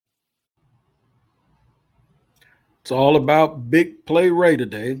It's all about big play Ray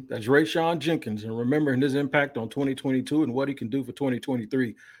today. That's Rayshawn Jenkins, and remembering his impact on 2022 and what he can do for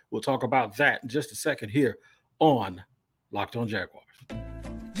 2023. We'll talk about that in just a second here on Locked On Jaguars.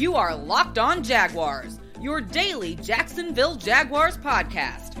 You are Locked On Jaguars, your daily Jacksonville Jaguars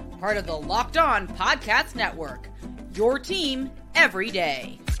podcast, part of the Locked On Podcast Network, your team every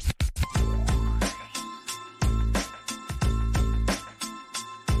day.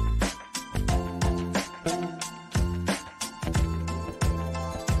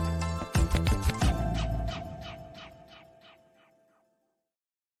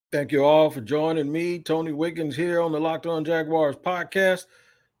 Thank you all for joining me, Tony Wiggins, here on the Locked On Jaguars podcast.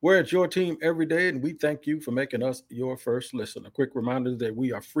 We're at your team every day, and we thank you for making us your first listen. A quick reminder that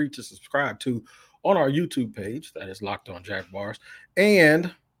we are free to subscribe to on our YouTube page, that is Locked On Jaguars,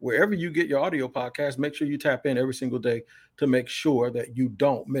 and wherever you get your audio podcast, make sure you tap in every single day to make sure that you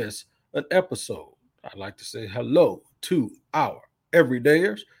don't miss an episode. I'd like to say hello to our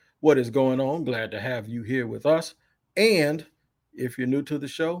everydayers. What is going on? Glad to have you here with us. And if you're new to the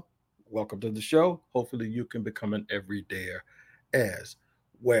show, welcome to the show. Hopefully you can become an everydayer as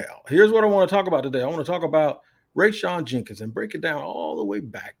well. Here's what I want to talk about today. I want to talk about Rayshawn Jenkins and break it down all the way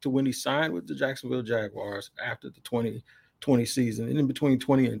back to when he signed with the Jacksonville Jaguars after the 2020 season, and in between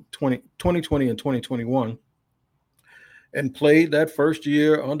 2020 and 2021, and played that first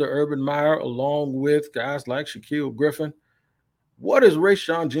year under Urban Meyer along with guys like Shaquille Griffin. What has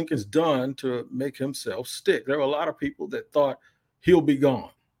Rayshawn Jenkins done to make himself stick? There were a lot of people that thought he'll be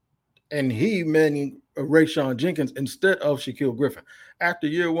gone. And he, meaning Rayshawn Jenkins, instead of Shaquille Griffin. After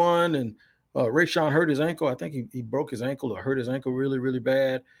year one, and Rayshawn hurt his ankle. I think he broke his ankle or hurt his ankle really, really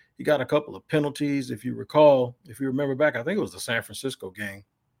bad. He got a couple of penalties. If you remember back, I think it was the San Francisco game,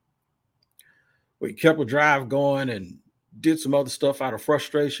 where he kept a drive going and did some other stuff out of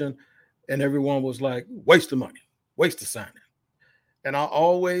frustration. And everyone was like, waste of money, waste of signing. And I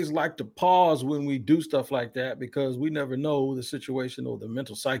always like to pause when we do stuff like that, because we never know the situation or the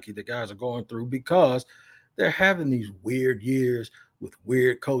mental psyche that guys are going through, because they're having these weird years with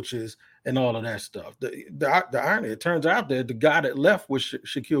weird coaches and all of that stuff. The irony, it turns out that the guy that left was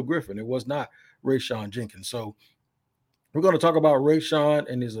Shaquille Griffin. It was not Rayshawn Jenkins. So we're going to talk about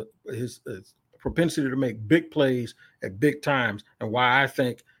Rayshawn and his propensity to make big plays at big times, and why I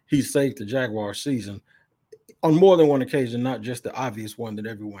think he saved the Jaguars season on more than one occasion, not just the obvious one that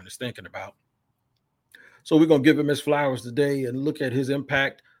everyone is thinking about. So we're going to give him his flowers today and look at his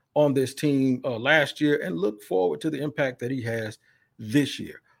impact on this team last year, and look forward to the impact that he has this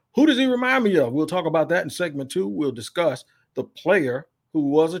year. Who does he remind me of? We'll talk about that in segment 2. We'll discuss the player who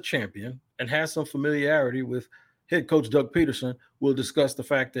was a champion and has some familiarity with head coach Doug Peterson. We'll discuss the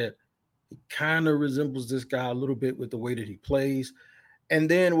fact that he kind of resembles this guy a little bit with the way that he plays. And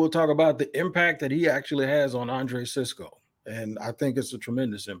then we'll talk about the impact that he actually has on Andre Cisco. And I think it's a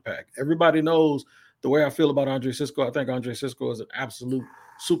tremendous impact. Everybody knows the way I feel about Andre Cisco. I think Andre Cisco is an absolute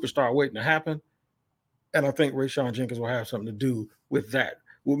superstar waiting to happen. And I think Rayshawn Jenkins will have something to do with that.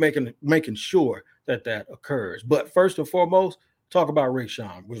 We're making sure that that occurs. But first and foremost, talk about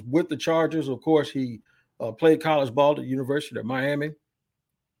Rayshawn. Was with the Chargers. Of course, he played college ball at the University of Miami.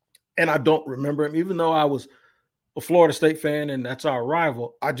 And I don't remember him, even though I was a Florida State fan, and that's our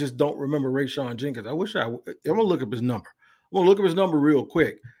rival. I just don't remember Rayshawn Jenkins. I'm going to look up his number. I'm going to look up his number real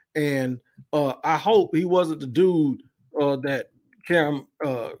quick. And I hope he wasn't the dude that Cam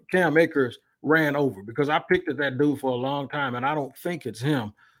Akers ran over, because I picked at that dude for a long time, and I don't think it's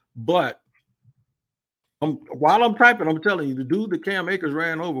him. But while I'm typing, I'm telling you, the dude that Cam Akers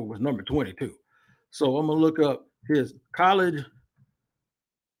ran over was number 22. So I'm going to look up his college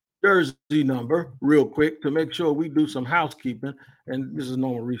jersey number real quick to make sure we do some housekeeping. And this is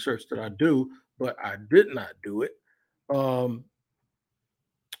normal research that I do, but I did not do it.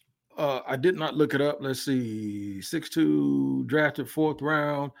 I did not look it up. Let's see. 6'2", drafted 4th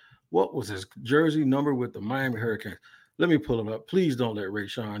round. What was his jersey number with the Miami Hurricanes? Let me pull it up. Please don't let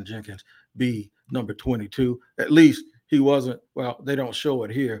Rayshawn Jenkins be number 22. At least he wasn't. Well, they don't show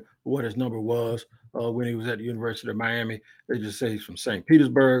it here, what his number was when he was at the University of Miami. They just say he's from St.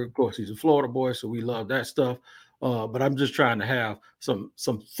 Petersburg. Of course, he's a Florida boy, so we love that stuff. But I'm just trying to have some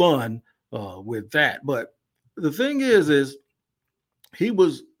fun with that. But the thing is he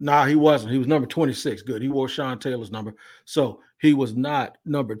wasn't. He was number 26. Good. He wore Sean Taylor's number. So he was not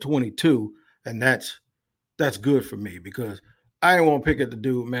number 22. And that's good for me, because I didn't want to pick at the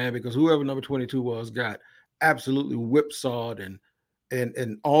dude, man, because whoever number 22 was got absolutely whipsawed and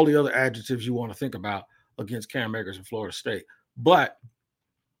all the other adjectives you want to think about against Cam Akers in Florida State. But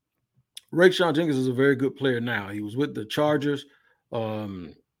Rayshawn Jenkins is a very good player now. He was with the Chargers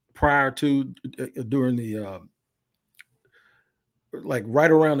prior to during the like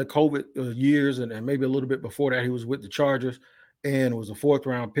right around the COVID years, and maybe a little bit before that, he was with the Chargers and was a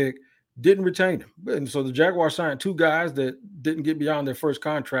 4th-round pick. Didn't retain him. And so the Jaguars signed 2 guys that didn't get beyond their first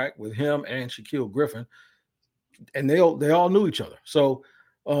contract with him and Shaquille Griffin, and they all knew each other. So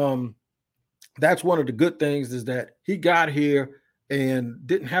that's one of the good things, is that he got here and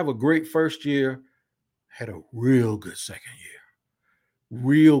didn't have a great first year, had a real good second year,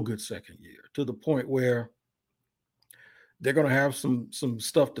 to the point where they're going to have some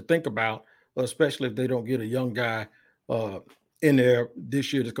stuff to think about, especially if they don't get a young guy in there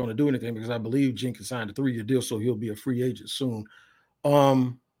this year that's going to do anything, because I believe Jenkins signed a 3-year deal, so he'll be a free agent soon.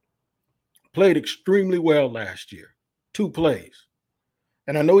 Played extremely well last year, 2 plays.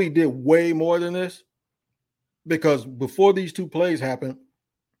 And I know he did way more than this, because before these 2 plays happened,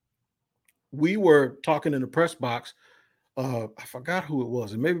 we were talking in the press box. I forgot who it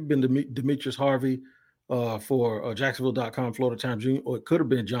was. It may have been Demetrius Harvey for Jacksonville.com, Florida Times Jr., or it could have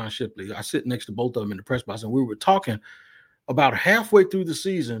been John Shipley. I sit next to both of them in the press box, and we were talking about halfway through the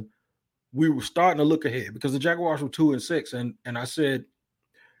season. We were starting to look ahead because the Jaguars were 2-6, and I said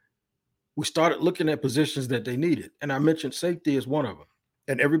we started looking at positions that they needed, and I mentioned safety as one of them,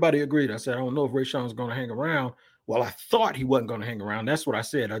 and everybody agreed. I said, I don't know if Rayshawn is going to hang around. Well, I thought he wasn't going to hang around. That's what I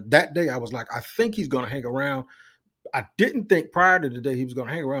said. That day I was like, I think he's going to hang around. I didn't think prior to the day he was going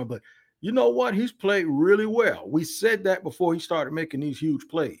to hang around, but you know what? He's played really well. We said that before he started making these huge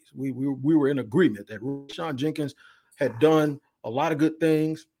plays. We were in agreement that Rayshawn Jenkins had done a lot of good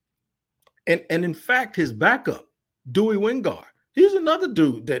things. And in fact, his backup, Dewey Wingard, he's another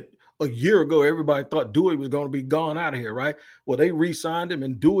dude that a year ago everybody thought Dewey was going to be gone out of here, right? Well, they re-signed him,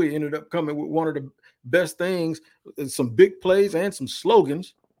 and Dewey ended up coming with one of the best things, some big plays and some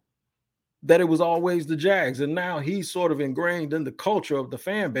slogans, that it was always the Jags. And now he's sort of ingrained in the culture of the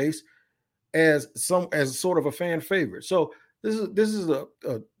fan base as sort of a fan favorite. So this is a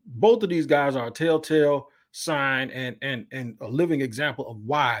both of these guys are a telltale sign and a living example of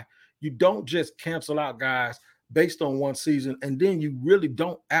why you don't just cancel out guys based on one season, and then you really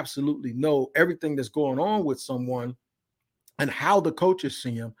don't absolutely know everything that's going on with someone and how the coaches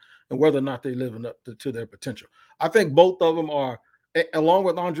see them and whether or not they're living up to their potential. I think both of them are, along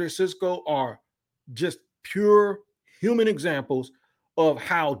with Andre Sisco, are just pure human examples of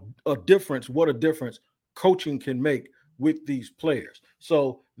what a difference coaching can make with these players.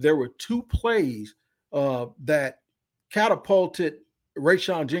 So there were 2 plays that catapulted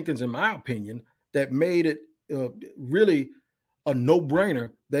Rayshawn Jenkins, in my opinion, that made it really a no-brainer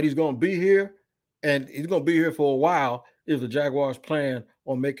that he's going to be here, and he's going to be here for a while. If the Jaguars plan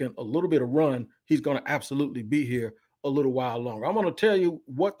on making a little bit of run, he's going to absolutely be here a little while longer. I'm going to tell you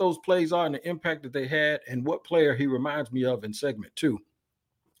what those plays are and the impact that they had and what player he reminds me of in segment 2.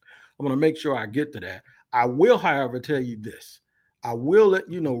 I'm going to make sure I get to that. I will, however, tell you this. I will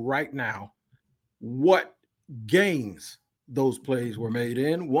let you know right now what games those plays were made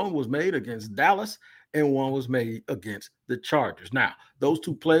in. One was made against Dallas and one was made against the Chargers. Now, those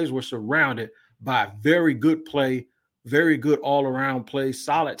 2 plays were surrounded by very good play, very good all-around play,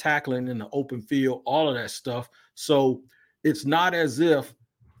 solid tackling in the open field, all of that stuff. So it's not as if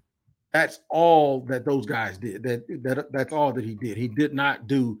that's all that those guys did. That's all that he did. He did not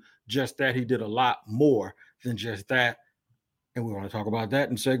do just that. He did a lot more than just that. And we want to talk about that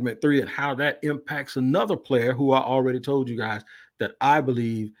in segment 3 and how that impacts another player who I already told you guys that I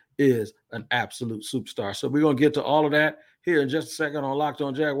believe is an absolute superstar. So we're going to get to all of that here in just a second on Locked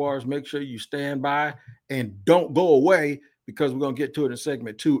On Jaguars. Make sure you stand by and don't go away, because we're going to get to it in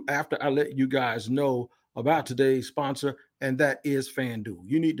segment 2 after I let you guys know about today's sponsor, and that is FanDuel.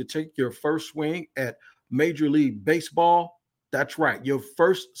 You need to take your first swing at Major League Baseball. That's right, your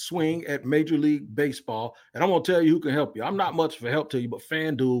first swing at Major League Baseball. And I'm going to tell you who can help you. I'm not much of a help to you, but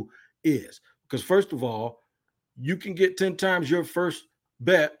FanDuel is. Because first of all, you can get 10 times your first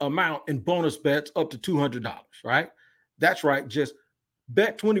bet amount in bonus bets up to $200, right? That's right, just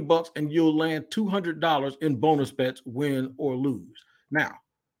bet $20 and you'll land $200 in bonus bets, win or lose. Now,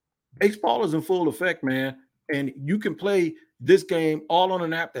 baseball is in full effect, man, and you can play this game all on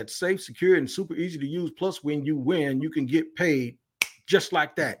an app that's safe, secure, and super easy to use. Plus, when you win, you can get paid just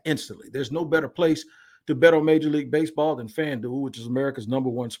like that instantly. There's no better place to bet on Major League Baseball than FanDuel, which is America's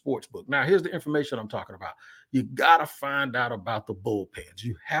 #1 sports book. Now, here's the information I'm talking about. You got to find out about the bullpens.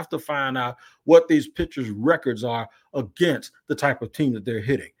 You have to find out what these pitchers' records are against the type of team that they're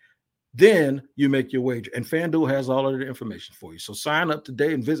hitting. Then you make your wager, and FanDuel has all of the information for you. So sign up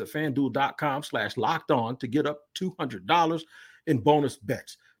today and visit FanDuel.com/lockedon to get up $200 in bonus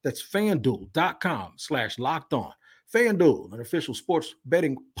bets. That's FanDuel.com/lockedon. FanDuel, an official sports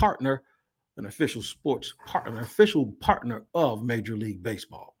betting partner an official sports partner, an official partner of Major League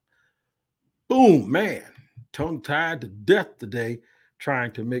Baseball. Boom, man. Tongue tied to death today,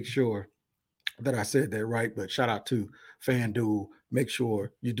 trying to make sure that I said that right. But shout out to FanDuel. Make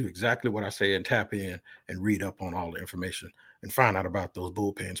sure you do exactly what I say and tap in and read up on all the information and find out about those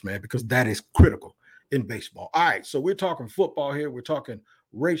bullpens, man, because that is critical in baseball. All right, so we're talking football here. We're talking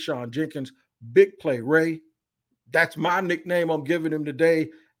Rayshawn Jenkins, big play Ray. That's my nickname I'm giving him today,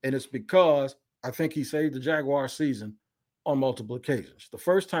 and it's because I think he saved the Jaguars season on multiple occasions. The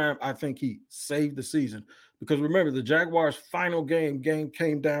first time I think he saved the season, because remember, the Jaguars' final game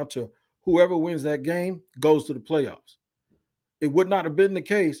came down to whoever wins that game goes to the playoffs. It would not have been the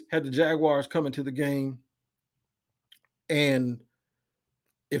case had the Jaguars come into the game, and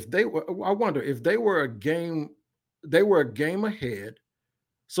if they were, I wonder if they were a game ahead.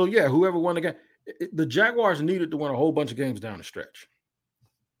 So yeah, whoever won the game, the Jaguars needed to win a whole bunch of games down the stretch,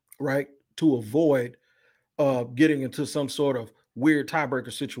 right, to avoid getting into some sort of weird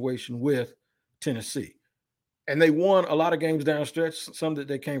tiebreaker situation with Tennessee. And they won a lot of games down the stretch, some that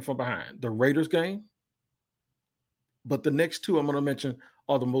they came from behind. The Raiders game, but the next two I'm going to mention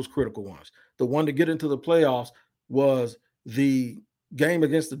are the most critical ones. The one to get into the playoffs was the game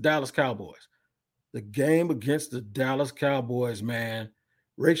against the Dallas Cowboys. The game against the Dallas Cowboys, man,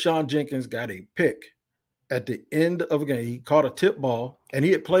 Rayshawn Jenkins got a pick at the end of a game. He caught a tip ball, and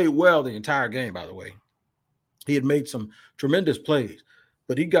he had played well the entire game, by the way. He had made some tremendous plays,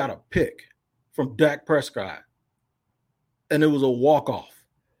 but he got a pick from Dak Prescott, and it was a walk-off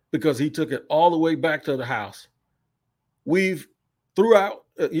because he took it all the way back to the house. We've throughout,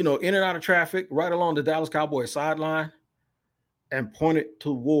 in and out of traffic, right along the Dallas Cowboys sideline, and pointed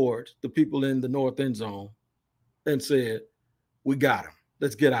towards the people in the north end zone and said, "We got him.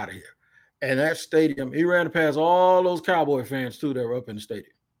 Let's get out of here." And that stadium, he ran past all those Cowboy fans, too, that were up in the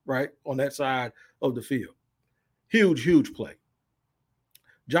stadium, right, on that side of the field. Huge, huge play.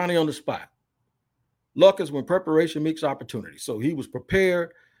 Johnny on the spot. Luck is when preparation meets opportunity. So he was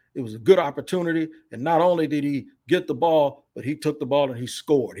prepared. It was a good opportunity. And not only did he get the ball, but he took the ball and he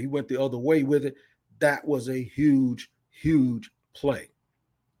scored. He went the other way with it. That was a huge, huge play.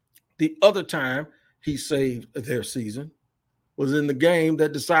 The other time he saved their season was in the game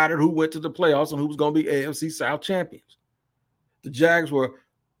that decided who went to the playoffs and who was going to be AFC South champions. The Jags were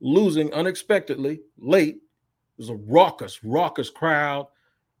losing unexpectedly late. It was a raucous crowd.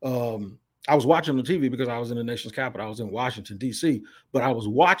 I was watching the TV because I was in the nation's capital. I was in Washington, D.C., but I was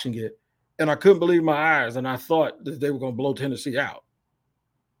watching it, and I couldn't believe my eyes, and I thought that they were going to blow Tennessee out.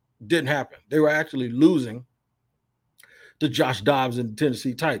 Didn't happen. They were actually losing to Josh Dobbs and the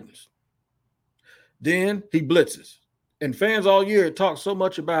Tennessee Titans. Then he blitzes. And fans all year talked so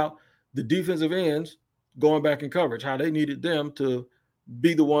much about the defensive ends going back in coverage, how they needed them to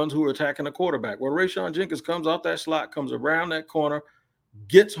be the ones who were attacking the quarterback. Well, Rayshawn Jenkins comes out that slot, comes around that corner,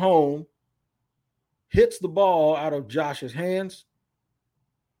 gets home, hits the ball out of Josh's hands.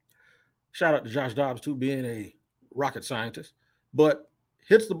 Shout out to Josh Dobbs, too, being a rocket scientist. But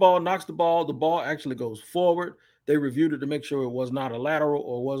hits the ball, knocks the ball actually goes forward. They reviewed it to make sure it was not a lateral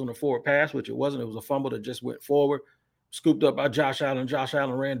or wasn't a forward pass, which it wasn't. It was a fumble that just went forward. Scooped up by Josh Allen. Josh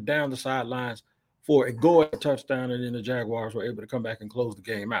Allen ran down the sidelines for a go-ahead touchdown, and then the Jaguars were able to come back and close the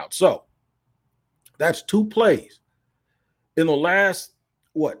game out. So that's two plays in the last,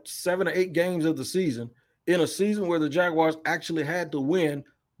 7 or 8 games of the season, in a season where the Jaguars actually had to win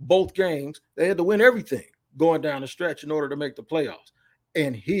both games. They had to win everything going down the stretch in order to make the playoffs.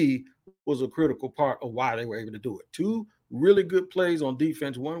 And he was a critical part of why they were able to do it. Two really good plays on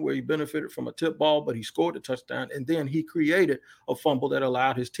defense, one where he benefited from a tip ball, but he scored a touchdown, and then he created a fumble that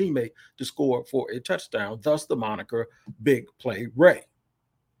allowed his teammate to score for a touchdown, thus the moniker Big Play Ray.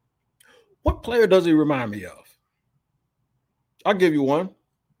 What player does he remind me of? I'll give you one.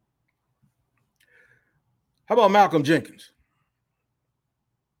 How about Malcolm Jenkins?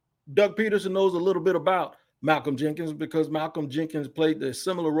 Doug Peterson knows a little bit about Malcolm Jenkins because Malcolm Jenkins played the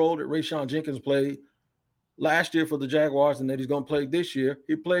similar role that Rayshawn Jenkins played last year for the Jaguars and that he's going to play this year.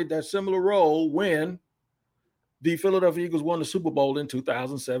 He played that similar role when the Philadelphia Eagles won the Super Bowl in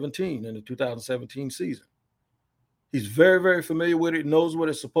 2017, in the 2017 season. He's very, very familiar with it, knows what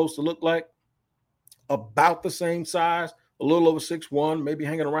it's supposed to look like. About the same size, a little over 6'1", maybe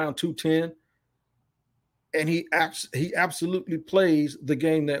hanging around 210. And he absolutely plays the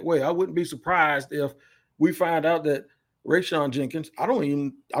game that way. I wouldn't be surprised if we find out that Rayshawn Jenkins, I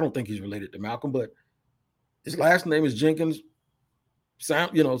don't think he's related to Malcolm, but his last name is Jenkins,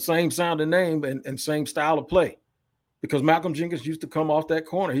 same sounding name and same style of play. Because Malcolm Jenkins used to come off that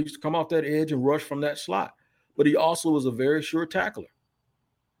corner. He used to come off that edge and rush from that slot. But he also was a very sure tackler.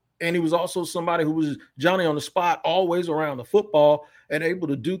 And he was also somebody who was Johnny on the spot, always around the football and able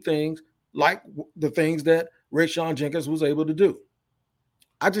to do things like the things that Rayshawn Jenkins was able to do.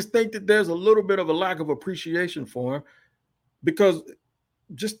 I just think that there's a little bit of a lack of appreciation for him because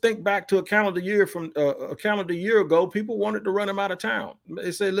just think back to a calendar year ago, people wanted to run him out of town.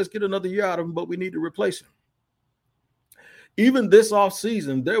 They said, let's get another year out of him, but we need to replace him. Even this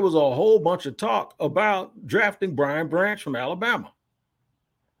offseason, there was a whole bunch of talk about drafting Brian Branch from Alabama.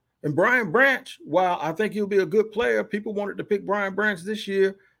 And Brian Branch, while I think he'll be a good player, people wanted to pick Brian Branch this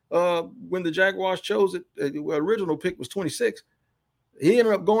year when the Jaguars chose it. The original pick was 26. He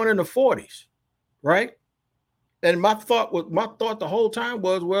ended up going in the 40s, right? And my thought the whole time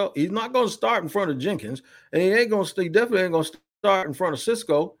was, well, he's not going to start in front of Jenkins, and he definitely ain't going to start in front of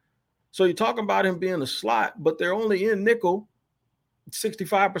Cisco. So you're talking about him being a slot, but they're only in nickel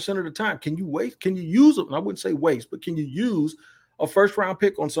 65% of the time. Can you use it? I wouldn't say waste, but can you use a first-round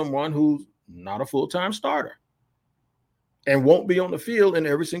pick on someone who's not a full-time starter and won't be on the field in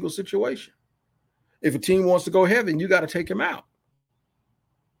every single situation? If a team wants to go heavy, you got to take him out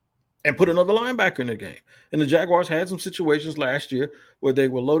and put another linebacker in the game. And the Jaguars had some situations last year where they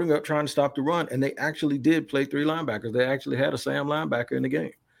were loading up trying to stop the run, and they actually did play 3 linebackers. They actually had a Sam linebacker in the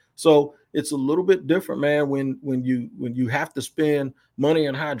game. So it's a little bit different, man, when you have to spend money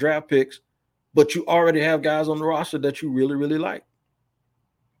on high draft picks, but you already have guys on the roster that you really, really like.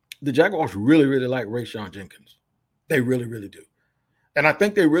 The Jaguars really, really like Rayshawn Jenkins. They really, really do. And I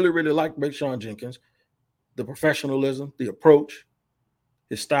think they really, really like Rayshawn Jenkins, the professionalism, the approach,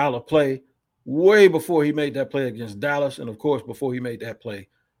 his style of play, way before he made that play against Dallas, and of course before he made that play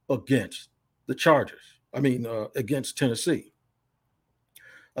against the Chargers. Against Tennessee.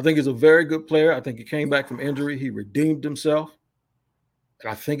 I think he's a very good player. I think he came back from injury. He redeemed himself.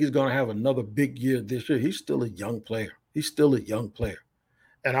 And I think he's going to have another big year this year. He's still a young player.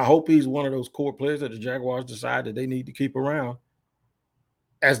 And I hope he's one of those core players that the Jaguars decide that they need to keep around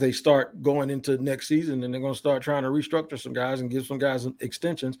as they start going into next season, and they're going to start trying to restructure some guys and give some guys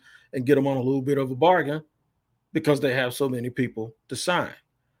extensions and get them on a little bit of a bargain because they have so many people to sign.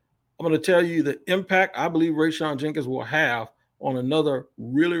 I'm going to tell you the impact I believe Rayshawn Jenkins will have on another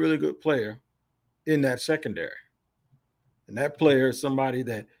really, really good player in that secondary. And that player is somebody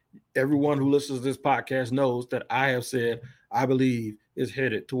that everyone who listens to this podcast knows that I have said I believe is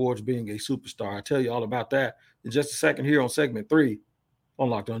headed towards being a superstar. I'll tell you all about that in just a second here on segment 3 on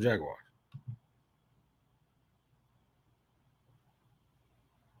Locked On Jaguars.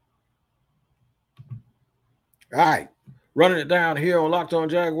 All right, running it down here on Locked On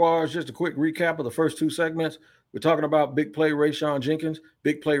Jaguars. Just a quick recap of the first 2 segments. We're talking about big play Rayshawn Jenkins,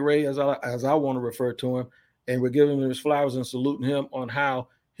 big play Ray, as I want to refer to him, and we're giving him his flowers and saluting him on how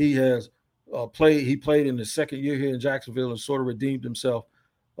he has played. He played in his second year here in Jacksonville and sort of redeemed himself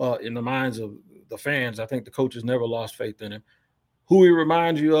in the minds of the fans. I think the coaches never lost faith in him. Who he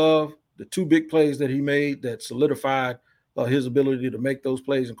reminds you of, the 2 big plays that he made that solidified his ability to make those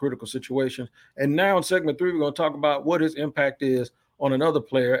plays in critical situations. And now in segment 3, we're going to talk about what his impact is on another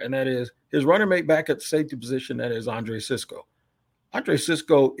player, and that is his running mate back at the safety position, that is Andre Cisco. Andre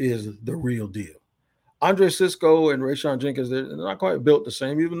Cisco is the real deal. Andre Cisco and Rayshawn Jenkins, they're not quite built the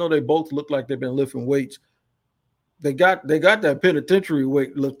same, even though they both look like they've been lifting weights. They got that penitentiary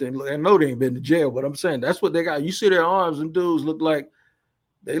weight lifting. I know they ain't been to jail, but I'm saying that's what they got. You see their arms, and dudes look like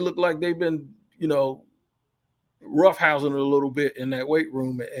they've been, roughhousing it a little bit in that weight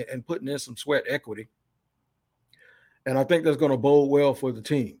room and putting in some sweat equity. And I think that's going to bode well for the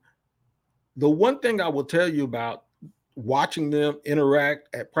team. The one thing I will tell you about watching them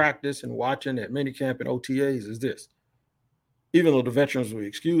interact at practice and watching at minicamp and OTAs is this. Even though the veterans were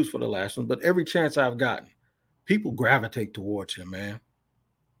excused for the last one, but every chance I've gotten, people gravitate towards him, man.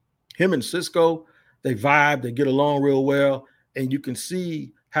 Him and Cisco, they vibe, they get along real well, and you can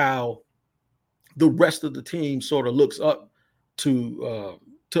see how the rest of the team sort of looks up to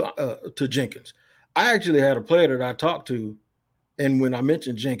Jenkins. I actually had a player that I talked to, and when I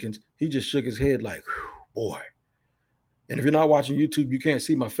mentioned Jenkins, he just shook his head like, boy. And if you're not watching YouTube, you can't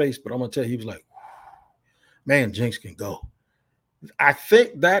see my face, but I'm going to tell you, he was like, man, Jenks can go. I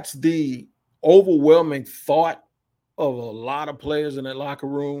think that's the overwhelming thought of a lot of players in that locker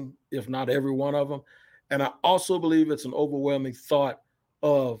room, if not every one of them. And I also believe it's an overwhelming thought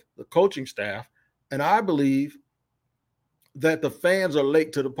of the coaching staff. And I believe that the fans are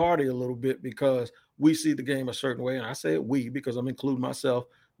late to the party a little bit because we see the game a certain way. And I say we because I'm including myself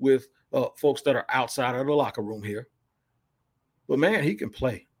with folks that are outside of the locker room here. But, man, he can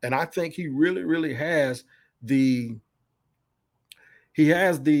play. And I think he really, really has the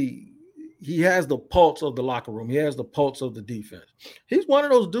he has the pulse of the locker room. He has the pulse of the defense. He's one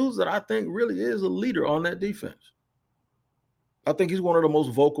of those dudes that I think really is a leader on that defense. I think he's one of the most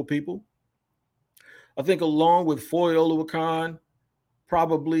vocal people. I think along with Foye Oluwakan,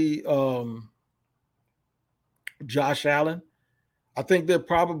 probably Josh Allen, I think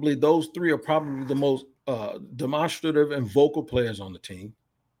those three are probably the most demonstrative and vocal players on the team.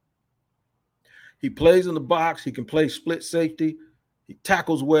 He plays in the box. He can play split safety. He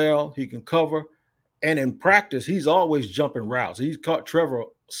tackles well. He can cover. And in practice, he's always jumping routes. He's caught Trevor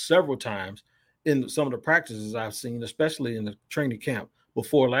several times in some of the practices I've seen, especially in the training camp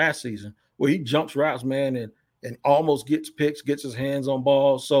before last season, where he jumps routes, man, and almost gets picks, gets his hands on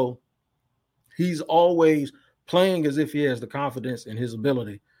balls. So he's always playing as if he has the confidence in his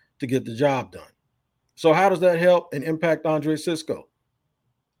ability to get the job done. So how does that help and impact Andre Cisco?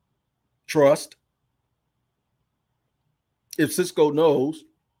 Trust. If Cisco knows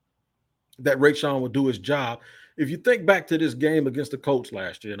that Rayshawn will do his job, if you think back to this game against the Colts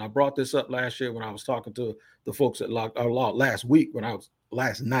last year, and I brought this up last year when I was talking to the folks at last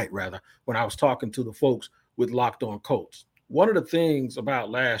night when I was talking to the folks with Locked On Colts. One of the things about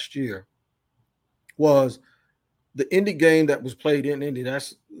last year was the Indy game that was played in Indy.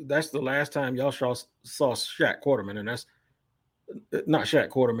 That's the last time y'all saw Shaq Quarterman, and that's not Shaq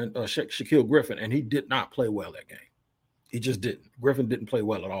Quarterman, Shaquille Griffin, and he did not play well that game. He just didn't. Griffin didn't play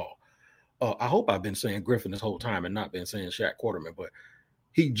well at all. I hope I've been saying Griffin this whole time and not been saying Shaq Quarterman, but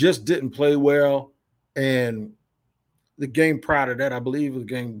he just didn't play well. And the game prior to that, I believe the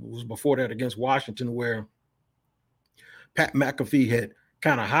game was before that against Washington, where Pat McAfee had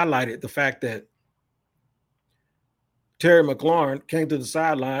kind of highlighted the fact that Terry McLaurin came to the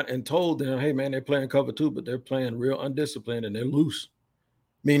sideline and told them, hey, man, they're playing cover two, but they're playing real undisciplined and they're loose,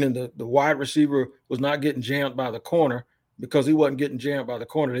 meaning the wide receiver was not getting jammed by the corner. Because he wasn't getting jammed by the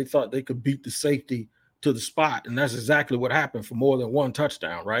corner, they thought they could beat the safety to the spot, and that's exactly what happened for more than one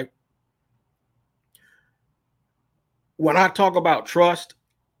touchdown, right? When I talk about trust,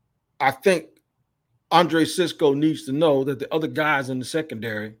 I think Andre Cisco needs to know that the other guys in the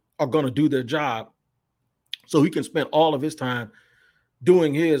secondary are going to do their job so he can spend all of his time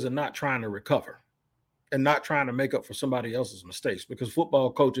doing his and not trying to recover and not trying to make up for somebody else's mistakes. Because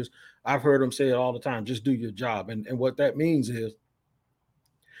football coaches, I've heard them say it all the time, just do your job. And what that means is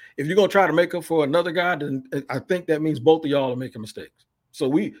if you're going to try to make up for another guy, then I think that means both of y'all are making mistakes. So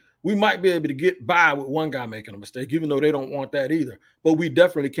we might be able to get by with one guy making a mistake, even though they don't want that either. But we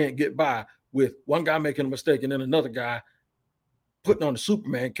definitely can't get by with one guy making a mistake and then another guy putting on the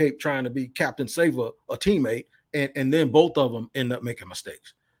Superman cape trying to be Captain Save a teammate, and then both of them end up making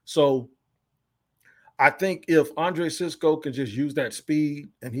mistakes. So I think if Andre Cisco can just use that speed,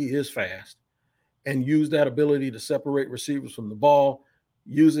 and he is fast, and use that ability to separate receivers from the ball,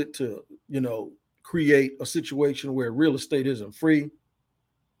 use it to, create a situation where real estate isn't free,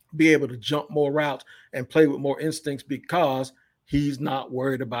 be able to jump more routes and play with more instincts because he's not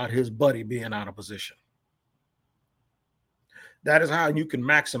worried about his buddy being out of position. That is how you can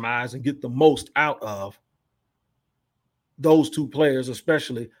maximize and get the most out of those two players,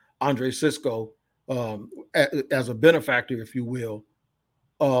 especially Andre Cisco, as a benefactor, if you will,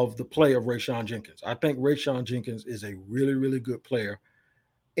 of the play of Rayshawn Jenkins. I think Rayshawn Jenkins is a really, really good player.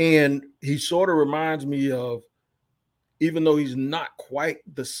 And he sort of reminds me of, even though he's not quite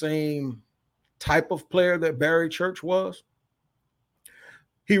the same type of player that Barry Church was,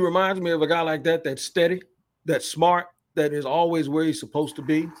 he reminds me of a guy like that that's steady, that's smart, that is always where he's supposed to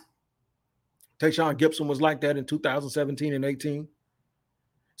be. Tayshaun Gibson was like that in 2017 and 18.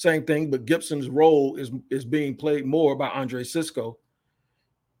 Same thing, but Gibson's role is being played more by Andre Cisco.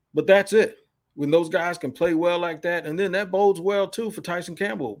 But that's it. When those guys can play well like that, and then that bodes well too for Tyson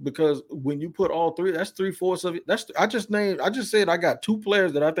Campbell, because when you put all three, that's 3/4 of it. I just said I got two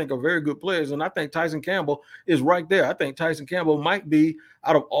players that I think are very good players, and I think Tyson Campbell is right there. I think Tyson Campbell might be,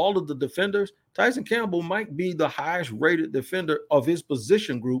 out of all of the defenders, Tyson Campbell might be the highest rated defender of his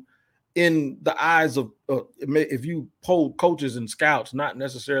position group in the eyes of, if you poll coaches and scouts, not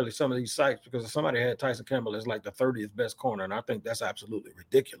necessarily some of these sites, because somebody had Tyson Campbell as like the 30th best corner, and I think that's absolutely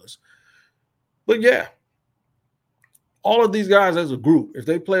ridiculous. But yeah, all of these guys as a group, if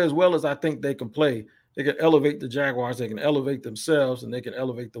they play as well as I think they can play, they can elevate the Jaguars, they can elevate themselves, and they can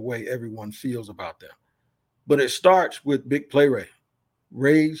elevate the way everyone feels about them. But it starts with big play Ray.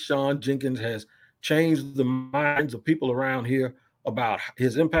 Rayshawn Jenkins has changed the minds of people around here about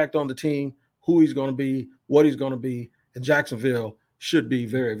his impact on the team, who he's going to be, what he's going to be, and Jacksonville should be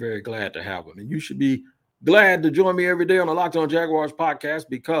very, very glad to have him. And you should be glad to join me every day on the Locked On Jaguars podcast,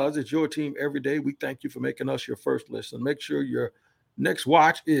 because it's your team every day. We thank you for making us your first listen. Make sure you're Next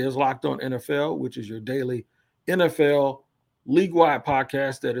watch is Locked On NFL, which is your daily NFL league-wide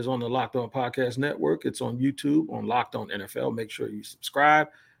podcast that is on the Locked On Podcast Network. It's on YouTube on Locked On NFL. Make sure you subscribe.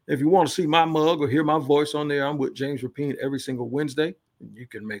 If you want to see my mug or hear my voice on there, I'm with James Rapine every single Wednesday. You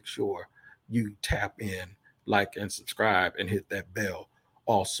can make sure you tap in, like, and subscribe, and hit that bell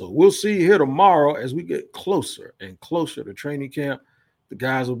also. We'll see you here tomorrow as we get closer and closer to training camp. The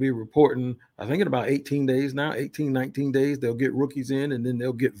guys will be reporting, I think in about 18 days now, 18, 19 days, they'll get rookies in, and then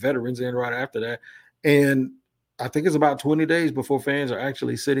they'll get veterans in right after that. And I think it's about 20 days before fans are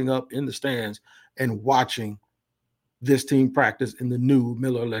actually sitting up in the stands and watching this team practice in the new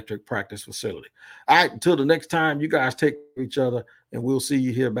Miller Electric practice facility. All right, until the next time, you guys take care of each other, and we'll see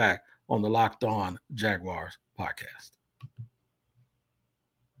you here back on the Locked On Jaguars podcast.